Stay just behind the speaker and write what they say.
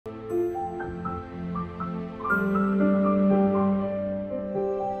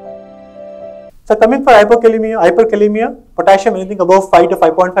So coming for hyperkalemia, potassium anything above 5 to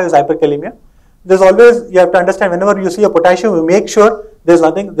 5.5 is hyperkalemia. There's always, you have to understand, whenever you see a potassium, you make sure there's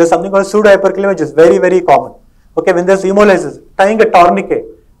something called pseudo hyperkalemia, which is very, very common. Okay, when there's hemolysis, tying a tourniquet,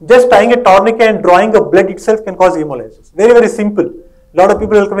 just tying a tourniquet and drawing a blood itself can cause hemolysis. Very, very simple. A lot of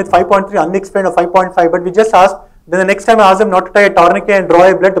people will come with 5.3 unexplained or 5.5, but we just ask, then the next time I ask them not to tie a tourniquet and draw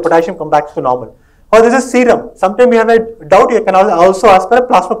a blood, the potassium comes back to normal. Or this is serum. Sometimes you have a doubt, you can also ask for a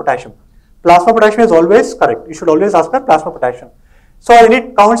plasma potassium. Plasma potassium is always correct. You should always ask for plasma potassium. So when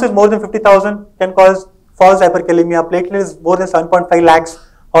it counts as more than 50,000, can cause false hyperkalemia. Platelet is more than 7.5 lakhs,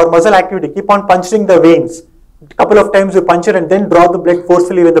 or muscle activity. Keep on puncturing the veins. A couple of times you puncture and then draw the blood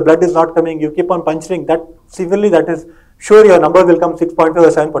forcefully when the blood is not coming. You keep on puncturing that severely. That is sure your number will come 6.5 or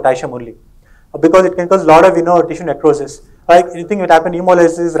 7 potassium only, because it can cause a lot of tissue necrosis. Like anything that happen,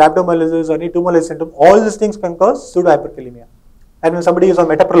 hemolysis, rhabdomyolysis, or any tumor symptom. All these things can cause pseudo hyperkalemia. And when somebody is on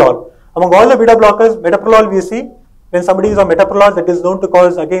metoprolol, among all the beta blockers, metoprolol we see. When somebody is on metoprolol, that is known to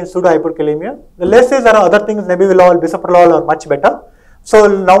cause again pseudo hyperkalemia. The less is there are other things, nebivolol, bisoprolol are much better. So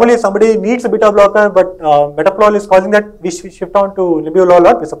normally somebody needs a beta blocker, but metoprolol is causing that, we shift on to nebivolol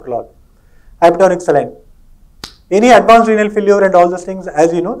or bisoprolol. Hypertonic saline. Any advanced renal failure and all those things,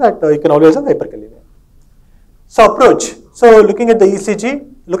 as you know, that you can always have hyperkalemia. So approach. So looking at the ECG,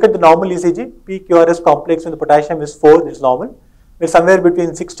 look at the normal ECG. PQRS complex when the potassium is 4, this is normal. When somewhere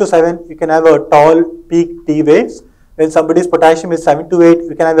between 6 to 7, you can have a tall peak T waves. When somebody's potassium is 7 to 8,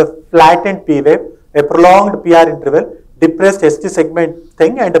 you can have a flattened P wave, a prolonged PR interval, depressed ST segment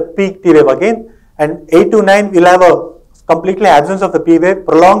thing, and a peak T wave again. And 8 to 9 will have a completely absence of the P wave,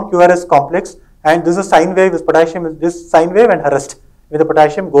 prolonged QRS complex, and this is a sine wave. This potassium is this sine wave and arrest when the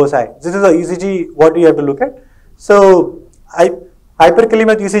potassium goes high. This is the ECG what you have to look at. So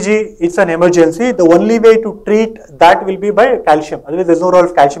hyperkalemia ECG, it's an emergency. The only way to treat that will be by calcium. Otherwise, there's no role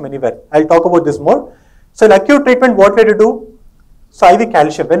of calcium anywhere. I'll talk about this more. So in acute treatment, what we have to do? So IV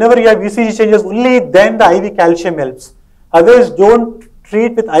calcium. Whenever you have ECG changes, only then the IV calcium helps. Otherwise, don't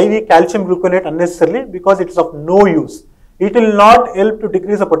treat with IV calcium gluconate unnecessarily, because it is of no use. It will not help to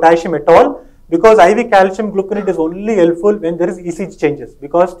decrease the potassium at all, because IV calcium gluconate is only helpful when there is ECG changes.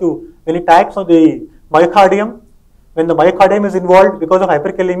 Because when it acts on the myocardium, when the myocardium is involved because of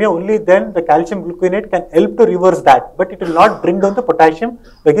hyperkalemia, only then the calcium gluconate can help to reverse that. But it will not bring down the potassium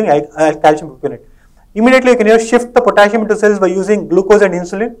by giving calcium gluconate. Immediately you can shift the potassium into cells by using glucose and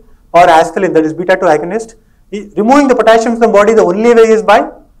insulin or aspirin, that is beta 2 agonist. Removing the potassium from the body, the only way is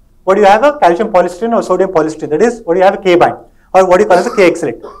by what you have a calcium polystyrene or sodium polystyrene, that is what you have a K bind, or what you call as a K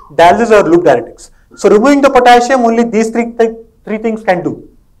acrylate, dialysis or loop diuretics. So removing the potassium, only these three things can do.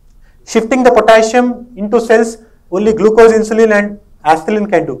 Shifting the potassium into cells, only glucose, insulin and aspirin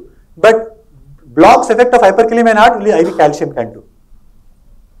can do. But blocks effect of hyperkalemia and heart, only IV calcium can do.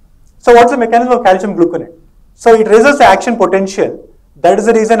 So what's the mechanism of calcium gluconate? So it raises the action potential. That is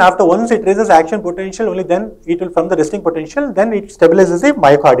the reason after once it raises action potential, only then it will, from the resting potential, then it stabilizes the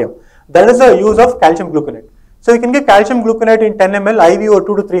myocardium. That is the use of calcium gluconate. So you can give calcium gluconate in 10 ml IV or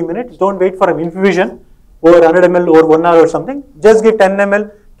 2 to 3 minutes. Don't wait for an infusion over 100 ml over 1 hour or something. Just give 10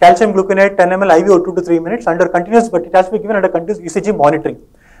 ml calcium gluconate 10 ml IV or 2 to 3 minutes under continuous, but it has to be given under continuous ECG monitoring.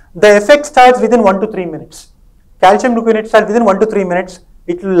 The effect starts within 1 to 3 minutes. Calcium gluconate starts within 1 to 3 minutes.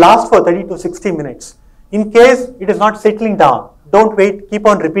 It will last for 30 to 60 minutes. In case it is not settling down, don't wait, keep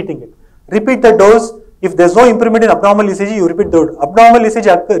on repeating it. Repeat the dose. If there is no improvement in abnormal ECG, you repeat the dose. Abnormal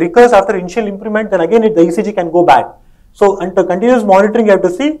ECG recurs after initial improvement, then again the ECG can go bad. So under continuous monitoring you have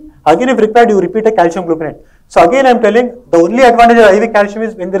to see, again if required you repeat a calcium gluconate. So again I am telling, the only advantage of IV calcium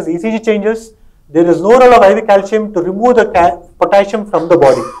is when there is ECG changes, there is no role of IV calcium to remove the potassium from the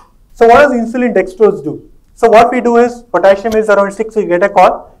body. So what does insulin dextrose do? So what we do is, potassium is around 6, we get a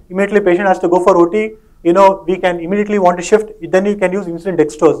call, immediately patient has to go for OT, we can immediately want to shift, then you can use insulin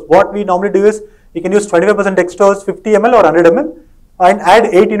dextrose. What we normally do is, you can use 25% dextrose, 50 ml or 100 ml and add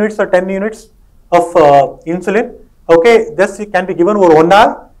 8 units or 10 units of insulin. Okay, this can be given over 1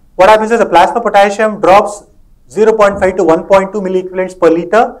 hour. What happens is the plasma potassium drops 0.5 to 1.2 milliequivalents per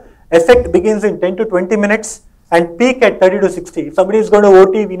liter. Effect begins in 10 to 20 minutes and peak at 30 to 60. If somebody is going to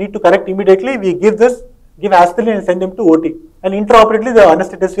OT, we need to correct immediately. We give aspirin and send them to OT. And intraoperatively, the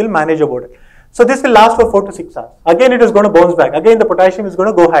anesthetist will manage about it. So this will last for 4 to 6 hours. Again, it is going to bounce back. Again, the potassium is going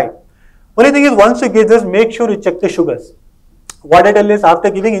to go high. Only thing is, once you give this, make sure you check the sugars. What I tell is,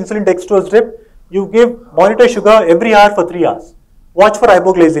 after giving insulin dextrose drip, you monitor sugar every hour for 3 hours. Watch for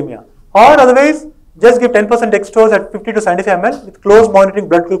hypoglycemia. Or otherwise, just give 10% dextrose at 50 to 75 ml with close monitoring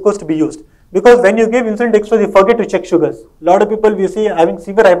blood glucose to be used. Because when you give insulin dextrose, you forget to check sugars. A lot of people we see having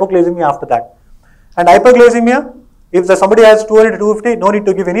severe hypoglycemia after that. And hyperglycemia, If somebody has 200 to 250, no need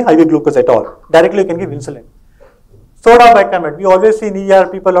to give any IV glucose at all. Directly you can give insulin. Soda bicarbonate. We always see in ER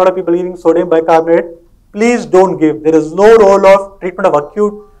people, a lot of people giving sodium bicarbonate. Please don't give. There is no role of treatment of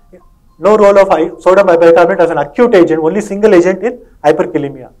acute, no role of sodium bicarbonate as an acute agent, only single agent in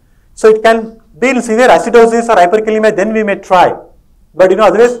hyperkalemia. So it can be in severe acidosis or hyperkalemia, then we may try. But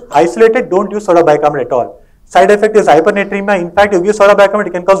otherwise isolated, don't use soda bicarbonate at all. Side effect is hyponatremia. In fact, if you use soda bicarbonate,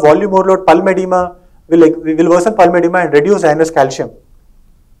 it can cause volume overload, pulmonedema, will worsen pulmonedema and reduce iron calcium.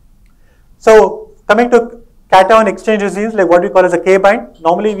 So coming to cation exchange disease, like what we call as a K-bind.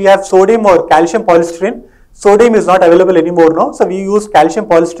 Normally we have sodium or calcium polystyrene. Sodium is not available anymore now, so we use calcium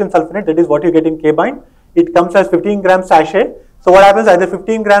polystyrene sulfonate. That is what you get in K-bind. It comes as 15 grams sachet. So what happens, either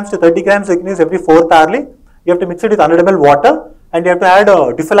 15 grams to 30 grams you can use every 4th hourly. You have to mix it with 100 ml water, and you have to add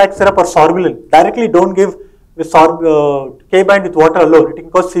a Diflac syrup or sorbulin. Directly don't give with K-bind with water alone. It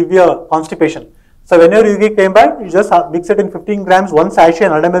can cause severe constipation. So whenever you give K-bind, you just mix it in 15 grams, 1 sachet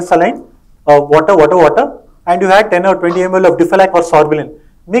and 100 ml saline, water, and you add 10 or 20 ml of Diflac or sorbulin.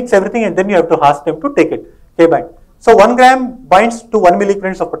 Mix everything and then you have to ask them to take it, K-bind. So 1 gram binds to 1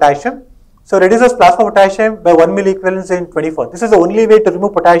 milliequivalents of potassium. So reduces plasma potassium by 1 milliequivalents in 24. This is the only way to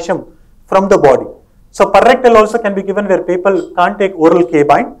remove potassium from the body. So per-rectal also can be given where people can't take oral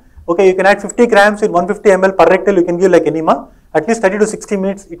K-bind. Okay, you can add 50 grams in 150 ml per-rectal, you can give like enema. At least 30 to 60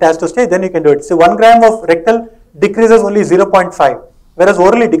 minutes it has to stay, then you can do it. So 1 gram of rectal decreases only 0.5, whereas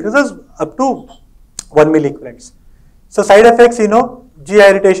orally decreases up to 1 milliequivalents. So side effects, GI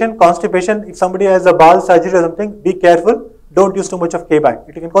irritation, constipation. If somebody has a bowel surgery or something, be careful. Don't use too much of K-bind.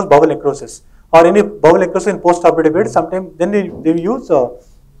 It can cause bowel necrosis or any bowel necrosis in post-operative period. Sometimes then they use or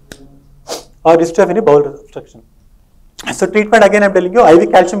history of any bowel obstruction. So treatment, again I am telling you,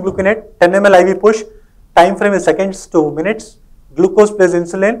 IV calcium gluconate, 10 ml IV push. Time frame is seconds to minutes. Glucose plus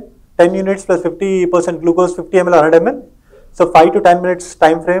insulin, 10 units plus 50% glucose, 50 ml or 100 ml. So 5 to 10 minutes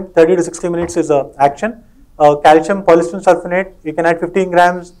time frame, 30 to 60 minutes is action. Calcium polystyrene sulfonate, you can add 15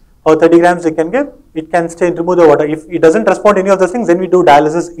 grams or 30 grams you can give. It can stay and remove the water. If it doesn't respond to any of those things, then we do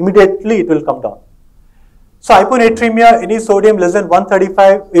dialysis. Immediately it will come down. So hyponatremia, any sodium less than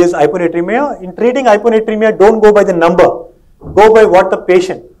 135 is hyponatremia. In treating hyponatremia, don't go by the number. Go by what the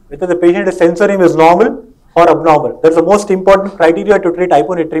patient, whether the patient's sensorium is normal or abnormal. That's the most important criteria to treat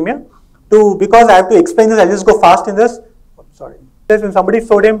hyponatremia. Because I have to explain this, I'll just go fast in this. Sorry. When somebody's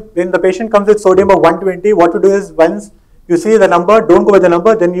sodium, when the patient comes with sodium of 120, what to do is once you see the number, don't go by the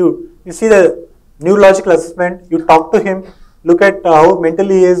number, then you see the neurological assessment, you talk to him, look at how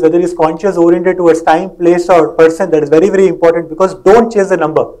mentally he is, whether he is conscious, oriented towards time, place or person. That is very, very important, because don't chase the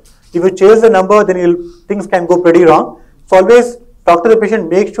number. If you chase the number, then things can go pretty wrong. So always talk to the patient,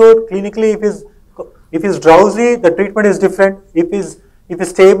 make sure clinically if he's drowsy, the treatment is different. If he's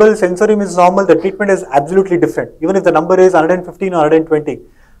stable, sensorium is normal, the treatment is absolutely different, even if the number is 115 or 120.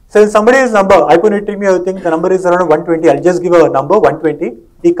 So if somebody is number, hyponatremia, you think the number is around 120, I'll just give a number, 120,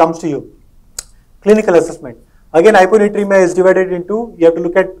 he comes to you. Clinical assessment. Again, hyponatremia is divided into, you have to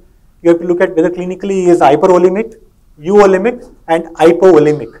look at whether clinically he is hypervolemic, euvolemic and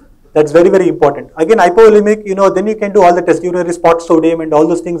hypovolemic. That's very, very important. Again, hypovolemic, then you can do all the tests, urinary spot sodium and all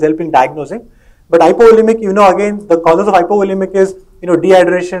those things help in diagnosing. But hypovolemic, again, the causes of hypovolemic is,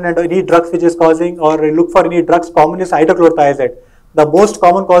 dehydration and any drugs which is causing, or look for any drugs. Common is hydrochlorothiazide. The most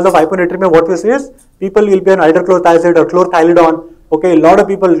common cause of hyponatremia, what we say is, people will be on hydrochlorothiazide or chlorthalidone. Okay, a lot of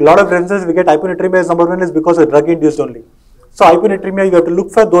reasons we get hyponatremia is number one is because of drug induced only. So hyponatremia, you have to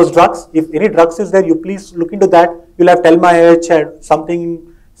look for those drugs. If any drugs is there, you please look into that. You'll have Telma-H and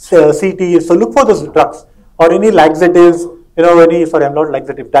something, CT. So look for those drugs or any laxatives. Diuretics.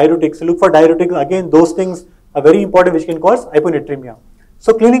 Look for diuretics. Again, those things are very important, which can cause hyponatremia.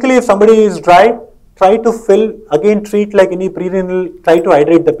 So clinically, if somebody is dry, try to fill. Again, treat like any prerenal. Try to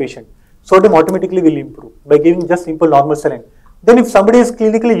hydrate the patient. Sodium automatically will improve by giving just simple normal saline. Then, if somebody is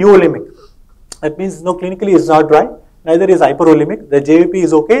clinically euvolemic, that means clinically is not dry, neither is hypervolemic. The JVP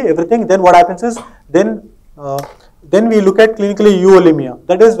is okay, everything. Then what happens is then we look at clinically euvolemia.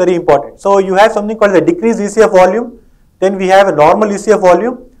 That is very important. So you have something called the decreased ECF volume. Then we have a normal ECF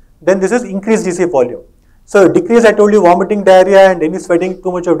volume, then this is increased ECF volume. So decrease, I told you, vomiting, diarrhea and any sweating,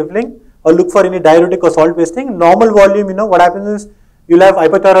 too much of dribbling, or look for any diuretic or salt wasting. Normal volume, what happens is, you will have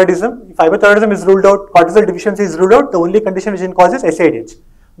hypothyroidism. If hypothyroidism is ruled out, cortisol deficiency is ruled out, the only condition which can cause is SIDH.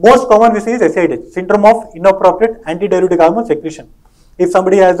 Most common we see is SIDH, syndrome of inappropriate antidiuretic hormone secretion. If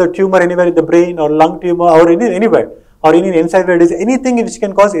somebody has a tumor anywhere in the brain or lung tumor or anywhere, or any encephalitis, anything which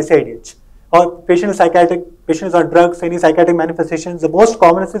can cause SIDH. Or patient is psychiatric, patient is on drugs, any psychiatric manifestations, the most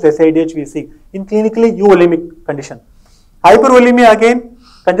common is SIDH we see in clinically euvolemic condition. Hypervolemia, again,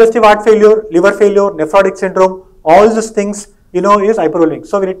 congestive heart failure, liver failure, nephrotic syndrome, all these things, is hypervolemic.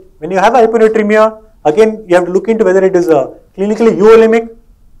 So when you have hyponatremia, again, you have to look into whether it is clinically euvolemic,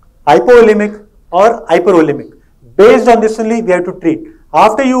 hypovolemic or hypervolemic. Based on this only, we have to treat.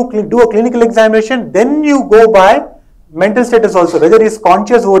 After you do a clinical examination, then you go by mental status also, whether it is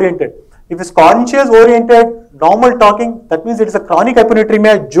conscious oriented. If it's conscious oriented, normal talking, that means it is a chronic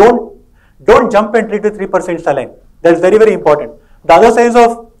hyponatremia. Don't jump and treat with 3% saline. That is very, very important. The other signs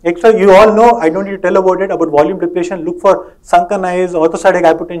of extra, you all know, I don't need to tell about it, about volume depletion. Look for sunken eyes, orthostatic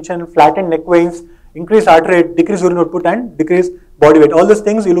hypotension, flattened neck veins, increased heart rate, decreased urine output and decreased body weight. All those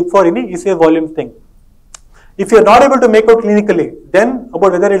things you look for in the ECA volume thing. If you are not able to make out clinically, then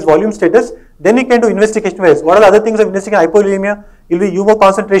about whether it's volume status, then you can do investigation wise. What are the other things of investigating hypovolemia? You'll be UVO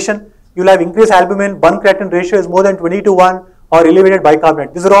concentration, you'll have increased albumin, bun-creatinine ratio is more than 20:1 or elevated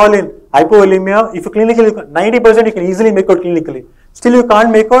bicarbonate. These are all in hypovolemia. If you clinically, 90% you can easily make out clinically. Still you can't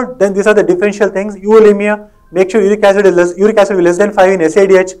make out, then these are the differential things. Euvolemia, make sure uric acid will be less than 5 in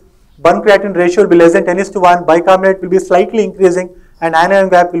SADH, bun-creatinine ratio will be less than 10:1, bicarbonate will be slightly increasing and anion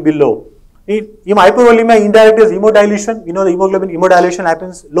gap will be low. Hypovolemia indirect is hemodilution. We know the hemoglobin hemodilution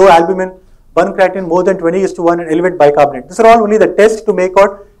happens, low albumin, bun-creatinine more than 20:1 and elevate bicarbonate. These are all only the tests to make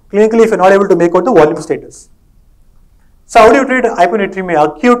out clinically if you are not able to make out the volume status. So how do you treat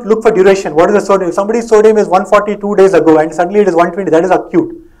hyponatremia? Acute, look for duration. What is the sodium? If somebody's sodium is 142 days ago and suddenly it is 120, that is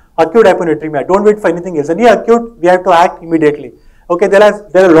acute. Acute hyponatremia. Don't wait for anything else. Any acute, we have to act immediately. Okay, there are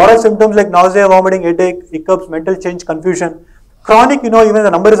a lot of symptoms like nausea, vomiting, headache, hiccups, mental change, confusion. Chronic, even the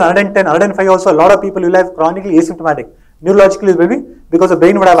number is 110, 105 also, a lot of people will have chronically asymptomatic. Neurologically maybe because the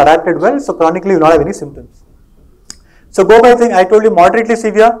brain would have adapted well, so chronically you will not have any symptoms. So go by thing, I told you moderately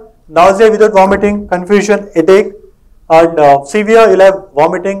severe, nausea without vomiting, confusion, headache, and severe you'll have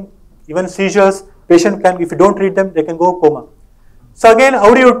vomiting, even seizures. Patient can, if you don't treat them, they can go coma. So again,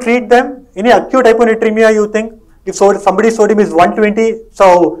 how do you treat them? Any acute hyponatremia, you think, if somebody's sodium is 120,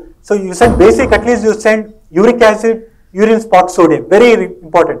 so you send basic, at least you send uric acid, urine spot sodium, very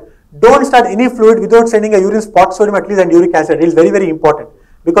important. Don't start any fluid without sending a urine spot sodium at least and uric acid. It is very, very important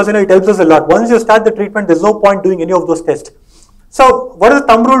because it helps us a lot. Once you start the treatment, there's no point doing any of those tests. So what is the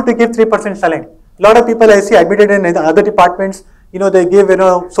thumb rule to give 3% saline? A lot of people I see admitted in other departments, they give,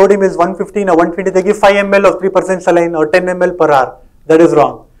 sodium is 115 or 120, they give 5 ml of 3% saline or 10 ml per hour. That is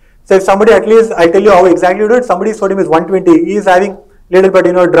wrong. So if somebody, at least I tell you how exactly to do it, somebody's sodium is 120, he is having little bit,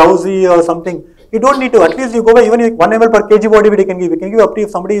 drowsy or something. You don't need to, at least you go by even 1 ml per kg body weight you can give. You can give up to, if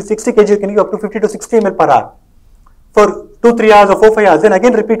somebody is 60 kg, you can give up to 50 to 60 ml per hour for 2-3 hours or 4-5 hours. Then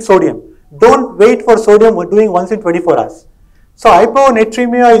again repeat sodium. Don't wait for sodium doing once in 24 hours. So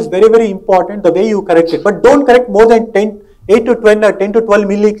hyponatremia is very, very important the way you correct it. But don't correct more than 10 to 12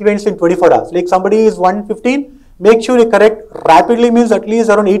 milliequivalents in 24 hours. Like somebody is 115, make sure you correct rapidly, means at least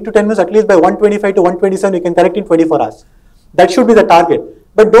around 8 to 10 minutes, at least by 125 to 127 you can correct in 24 hours. That should be the target.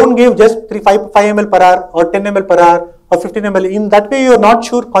 But don't give just 5 ml per hour or 10 ml per hour or 15 ml. In that way you are not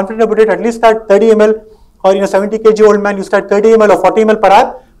sure, confident about it. At least start 30 ml or 70 kg old man, you start 30 ml or 40 ml per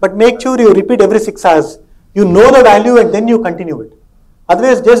hour. But make sure you repeat every 6 hours. You know the value and then you continue it.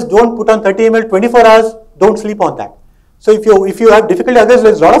 Otherwise just don't put on 30 ml 24 hours, don't sleep on that. So if you have difficulty, otherwise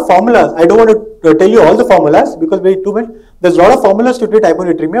there's a lot of formulas. I don't want to tell you all the formulas because very too much. There's a lot of formulas to treat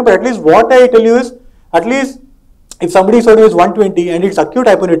hyponatremia, but at least what I tell you is, at least if somebody's sodium is 120 and it's acute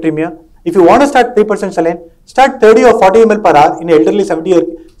hyponatremia, if you want to start 3% saline, start 30 or 40 ml per hour in elderly 70,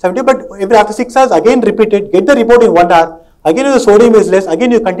 but after 6 hours again repeat it, get the report in 1 hour, again if the sodium is less,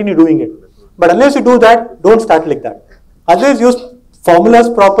 again you continue doing it. But unless you do that, don't start like that. Otherwise use formulas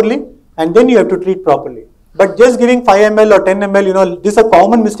properly and then you have to treat properly. But just giving 5 ml or 10 ml, this is a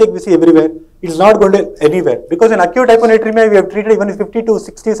common mistake we see everywhere. It's not going to anywhere because in acute hyponatremia we have treated even 50 to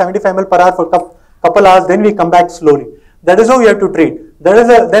 60, 75 ml per hour for couple hours, then we come back slowly. That is how we have to treat.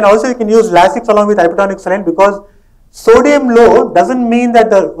 Then also you can use Lasix along with hypotonic saline because sodium low doesn't mean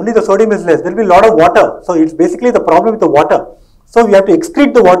that only the sodium is less. There will be a lot of water. So it's basically the problem with the water. So we have to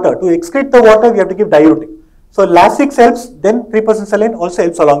excrete the water. To excrete the water, we have to give diuretic. So Lasix helps, then 3% saline also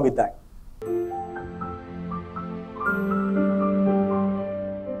helps along with that.